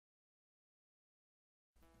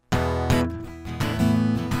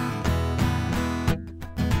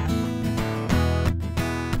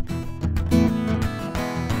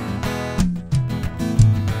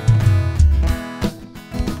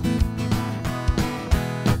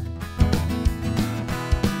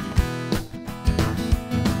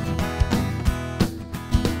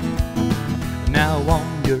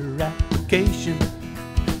your application.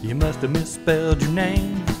 You must have misspelled your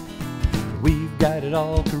name. We've got it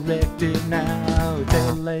all corrected now. It's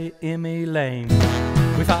L-A-M-E Lange.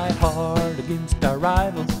 We fight hard against our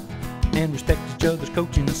rivals and respect each other's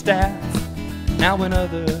coaching staff. Now when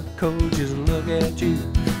other coaches look at you,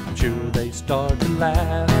 I'm sure they start to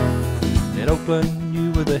laugh. At Oakland,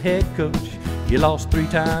 you were the head coach. You lost 3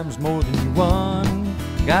 times more than you won.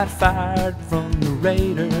 Got fired from the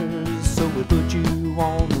Raiders, so we put you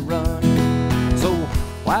on the run. So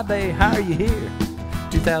why'd they hire you here?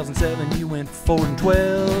 2007 you went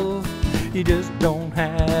 4-12. You just don't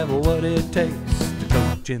have what it takes to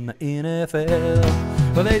coach in the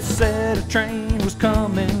NFL. Well, they said a train was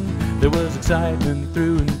coming, there was excitement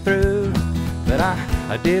through and through, but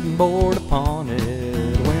I didn't board upon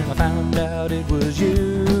it when I found out it was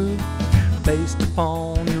you. Based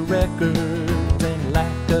upon your record and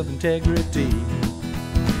lack of integrity,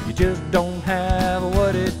 you just don't have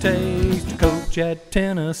what it takes to coach at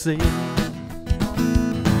Tennessee.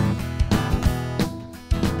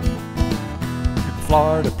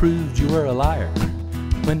 Florida proved you were a liar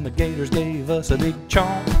when the Gators gave us a big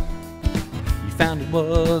chomp. You found it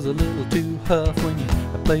was a little too tough when you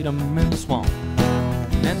played them in the swamp.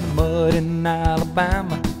 And the mud in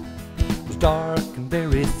Alabama was dark and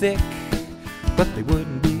very thick, but they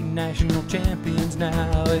wouldn't be national champions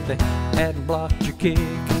now if they hadn't blocked your kick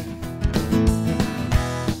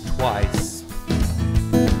twice.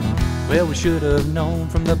 Well, we should have known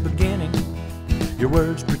from the beginning your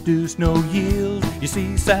words produce no yield. You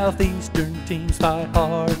see, Southeastern teams fight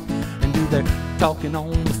hard and do their talking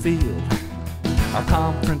on the field. Our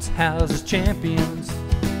conference houses champions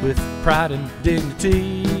with pride and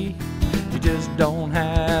dignity. You just don't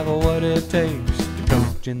have what it takes to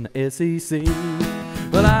coach in the SEC.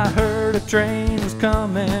 Well, I heard a train was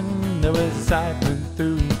coming, there was excitement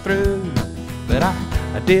through and through, but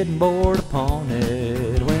I didn't board upon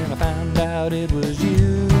it when I found out it was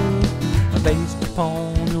you. Based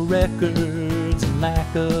upon your records and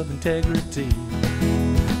lack of integrity,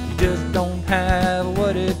 you just don't have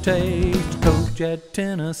what it takes to coach at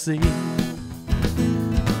Tennessee.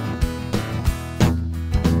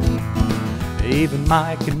 Even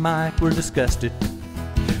Mike and Mike were disgusted.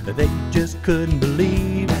 They just couldn't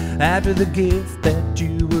believe after the gift that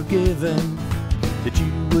you were given that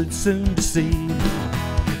you would soon deceive.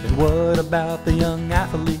 And what about the young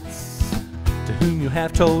athletes to whom you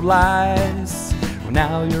have told lies? Well,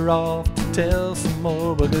 now you're off to tell some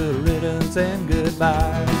more, but good riddance and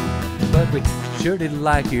goodbye. But we sure did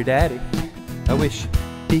like your daddy. I wish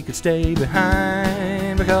he could stay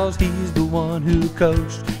behind, because he's the one who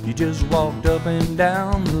coached. You just walked up and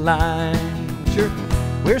down the line. Sure,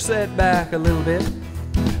 we're set back a little bit,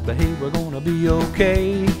 but hey, we're gonna be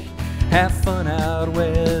okay. Have fun out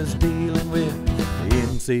west dealing with the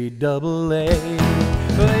NCAA.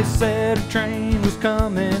 Well, they said a train was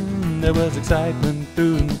coming, there was excitement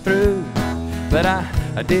through and through, but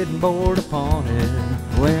I didn't board upon it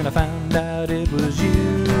when I found out it was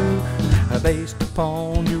you. Based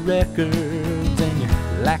upon your records and your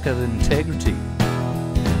lack of integrity,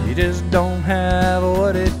 you just don't have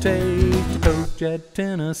what it takes to coach at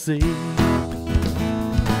Tennessee.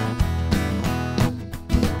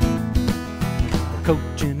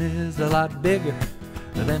 Coaching is a lot bigger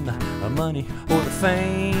than the money or the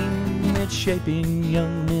fame. It's shaping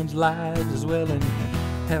young men's lives as well and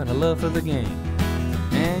having a love for the game.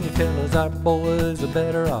 And you tell us our boys are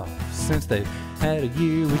better off since they've had a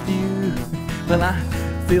year with you. Well, I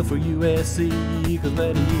feel for USC, cause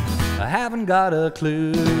buddy, I haven't got a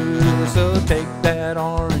clue. So take that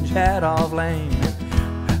orange hat off, Lane,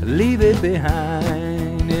 leave it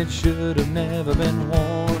behind. It should have never been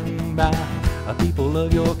worn by people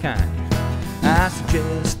of your kind. I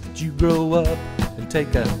suggest that you grow up and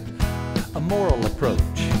take a moral approach,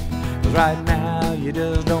 cause right now you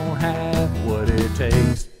just don't have what it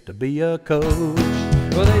takes to be a coach.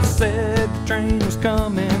 Well, they said the train was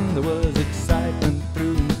coming, there was excitement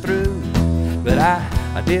through and through, but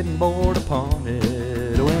I didn't board upon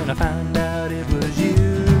it when I found out it was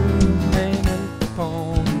you. Based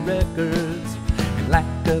upon records and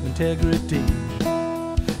lack of integrity,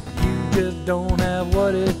 you just don't have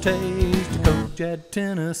what it takes to coach at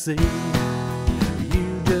Tennessee.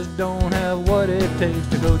 You just don't have what it takes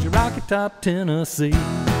to coach at Rocky Top, Tennessee.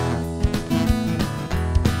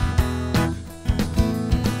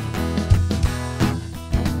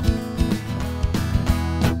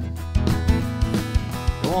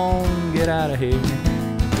 Go on, get out of here.